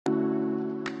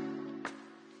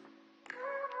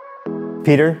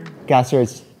Peter Gasser,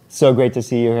 it's so great to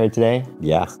see you here today.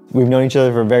 Yeah. We've known each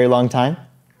other for a very long time.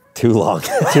 Too long.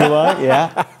 Too long,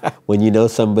 yeah. When you know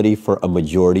somebody for a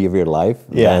majority of your life,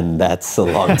 then that's a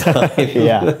long time.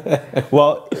 Yeah.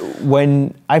 Well,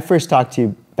 when I first talked to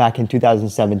you back in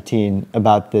 2017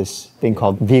 about this thing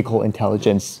called vehicle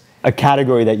intelligence, a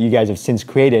category that you guys have since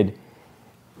created,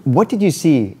 what did you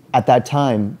see at that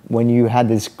time when you had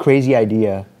this crazy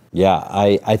idea? Yeah,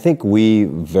 I think we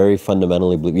very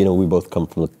fundamentally believe, we both come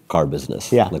from the car business.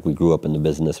 Yeah. Like we grew up in the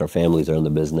business, our families are in the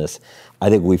business. I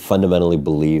think we fundamentally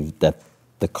believe that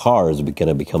the car is going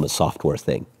to become a software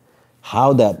thing.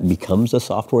 How that becomes a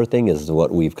software thing is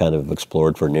what we've kind of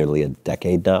explored for nearly a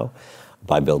decade now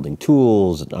by building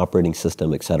tools, an operating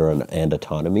system, et cetera, and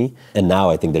autonomy. And now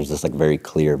I think there's this like very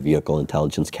clear vehicle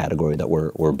intelligence category that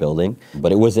we're building.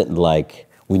 But it wasn't like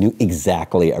we knew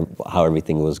exactly how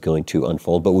everything was going to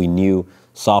unfold, but we knew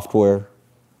software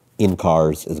in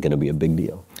cars is going to be a big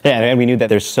deal. Yeah, and we knew that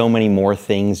there's so many more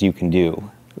things you can do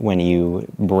when you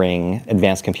bring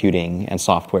advanced computing and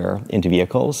software into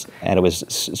vehicles. And it was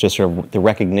just sort of the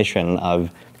recognition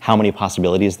of how many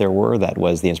possibilities there were that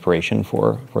was the inspiration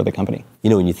for the company.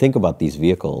 When you think about these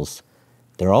vehicles,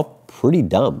 they're all pretty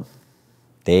dumb.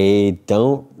 They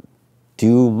don't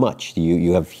do much.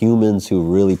 You have humans who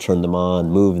really turn them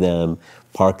on, move them,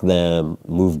 park them,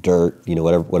 move dirt,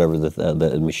 whatever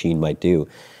the machine might do.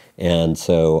 And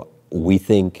so we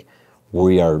think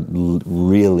we are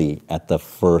really at the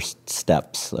first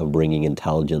steps of bringing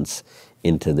intelligence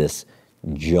into this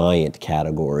giant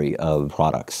category of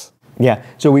products. Yeah,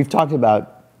 so we've talked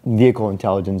about vehicle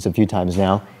intelligence a few times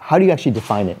now. How do you actually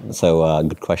define it? So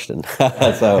good question.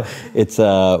 So it's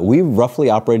we roughly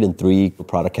operate in 3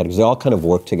 product categories. They all kind of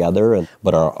work together,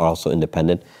 but are also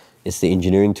independent. It's the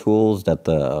engineering tools that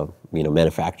the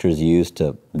manufacturers use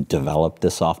to develop the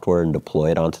software and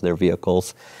deploy it onto their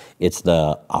vehicles. It's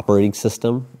the operating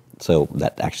system, so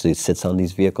that actually sits on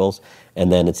these vehicles,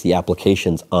 and then it's the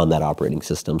applications on that operating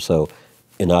system. So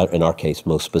in our case,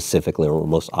 most specifically, or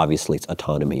most obviously, it's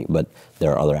autonomy, but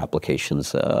there are other applications.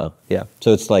 So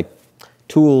it's like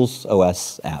tools,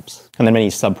 OS, apps. And then many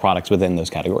sub-products within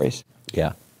those categories.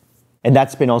 Yeah. And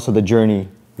that's been also the journey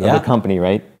of the company,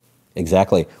 right?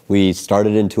 Exactly. We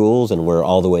started in tools, and we're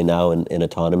all the way now in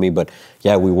autonomy. But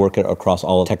yeah, we work across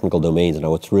all technical domains. And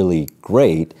what's really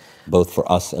great, both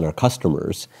for us and our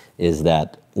customers, is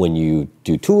that when you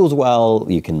do tools well,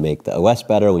 you can make the OS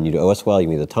better. When you do OS well, you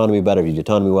make the autonomy better. If you do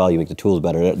autonomy well, you make the tools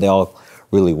better. They all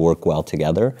really work well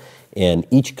together. And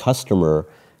each customer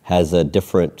has a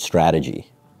different strategy.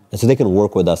 And so they can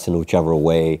work with us in whichever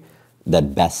way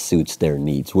that best suits their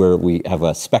needs, where we have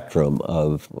a spectrum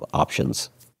of options.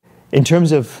 In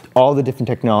terms of all the different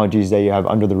technologies that you have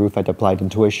under the roof at Applied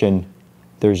Intuition,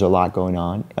 there's a lot going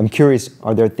on. I'm curious,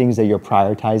 are there things that you're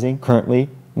prioritizing currently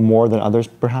more than others,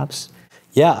 perhaps?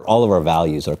 Yeah, all of our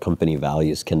values, our company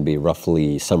values, can be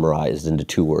roughly summarized into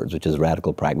 2 words, which is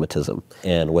radical pragmatism.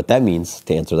 And what that means,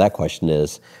 to answer that question,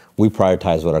 is we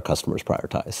prioritize what our customers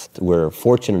prioritize. We're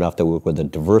fortunate enough that we work with a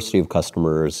diversity of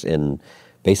customers in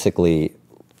basically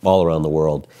all around the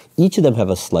world. Each of them have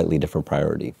a slightly different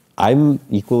priority. I'm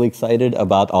equally excited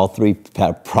about all 3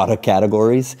 product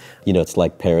categories. It's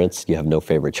like parents, you have no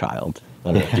favorite child.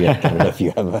 I don't know if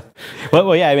you have a...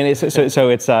 Well, yeah. I mean, it's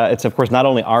of course not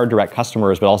only our direct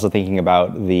customers, but also thinking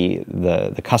about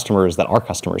the customers that our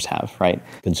customers have, right?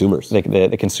 Consumers.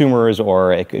 The consumers,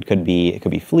 or it could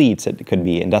be fleets, it could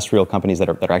be industrial companies that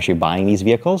are actually buying these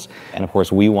vehicles, and of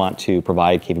course we want to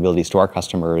provide capabilities to our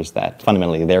customers that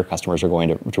fundamentally their customers are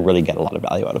going to really get a lot of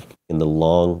value out of. In the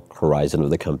long horizon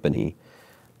of the company,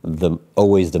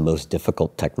 always the most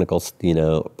difficult technical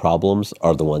problems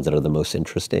are the ones that are the most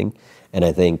interesting. And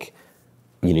I think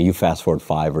you fast forward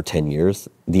 5 or 10 years,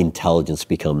 the intelligence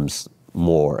becomes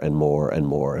more and more and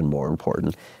more and more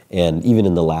important. And even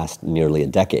in the last nearly a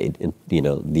decade,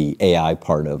 the AI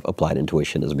part of Applied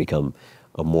Intuition has become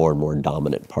a more and more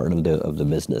dominant part of the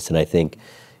business. And I think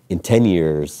in 10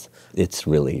 years, it's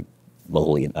really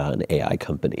only an AI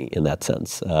company in that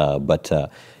sense. But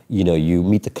you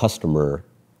meet the customer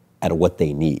at what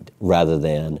they need, rather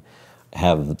than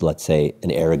have, let's say,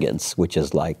 an arrogance, which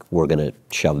is like, we're going to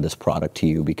shove this product to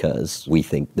you because we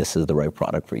think this is the right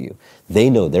product for you. They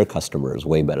know their customers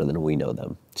way better than we know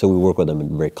them. So we work with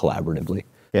them very collaboratively.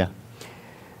 Yeah.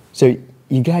 So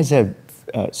you guys have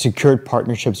secured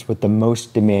partnerships with the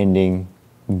most demanding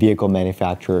vehicle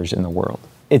manufacturers in the world.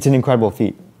 It's an incredible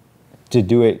feat to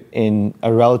do it in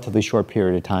a relatively short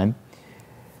period of time.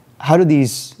 How do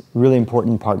these really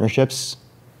important partnerships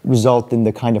result in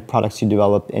the kind of products you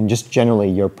develop and just generally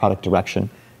your product direction?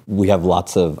 We have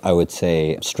lots of, I would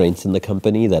say, strengths in the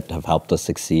company that have helped us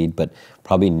succeed, but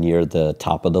probably near the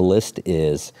top of the list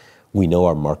is we know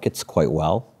our markets quite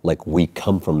well. Like, we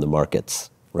come from the markets,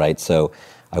 right? So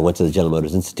I went to the General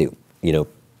Motors Institute.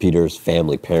 Peter's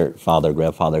family, parent, father,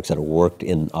 grandfather, et cetera, worked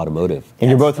in automotive. And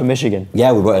you're both from Michigan.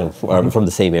 Yeah, we're from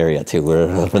the same area too.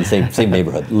 We're from the same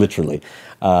neighborhood, literally.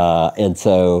 And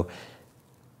so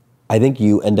I think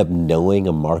you end up knowing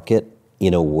a market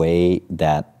in a way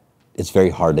that it's very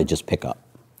hard to just pick up.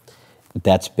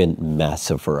 That's been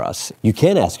massive for us. You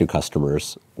can ask your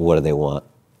customers, what do they want?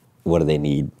 What do they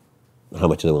need? How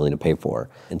much are they willing to pay for?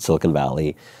 In Silicon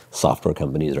Valley, software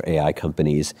companies or AI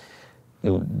companies,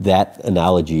 that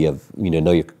analogy of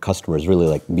know your customers, really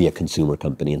like be a consumer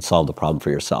company and solve the problem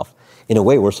for yourself. In a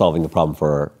way, we're solving the problem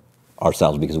for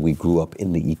ourselves because we grew up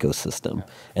in the ecosystem,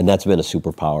 and that's been a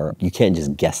superpower. You can't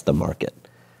just guess the market.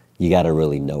 You got to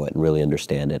really know it and really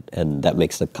understand it, and that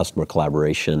makes the customer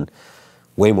collaboration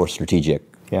way more strategic.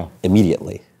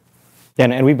 Immediately. Yeah,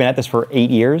 and we've been at this for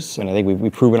 8 years, and I think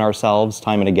we've proven ourselves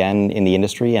time and again in the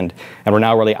industry, and we're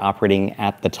now really operating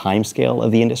at the time scale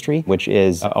of the industry, which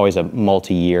is always a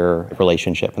multi-year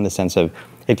relationship in the sense of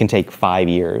it can take 5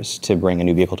 years to bring a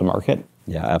new vehicle to market.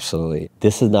 Yeah, absolutely.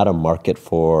 This is not a market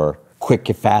for quick,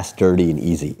 fast, dirty, and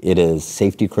easy. It is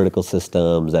safety-critical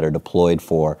systems that are deployed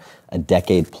for a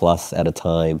decade plus at a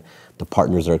time. The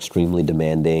partners are extremely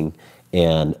demanding,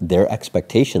 and their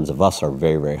expectations of us are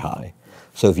very, very high.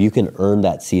 So if you can earn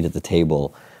that seat at the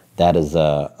table, that is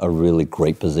a really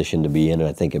great position to be in, and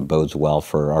I think it bodes well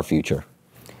for our future.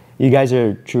 You guys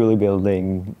are truly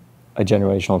building a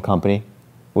generational company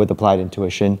with applied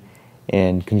intuition,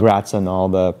 and congrats on all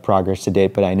the progress to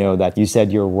date, but I know that you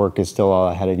said your work is still all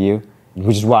ahead of you,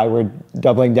 which is why we're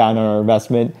doubling down on our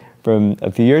investment from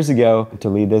a few years ago to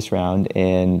lead this round,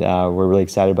 and we're really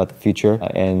excited about the future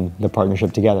and the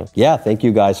partnership together. Yeah, thank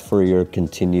you guys for your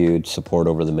continued support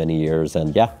over the many years,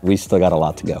 and yeah, we still got a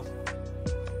lot to go.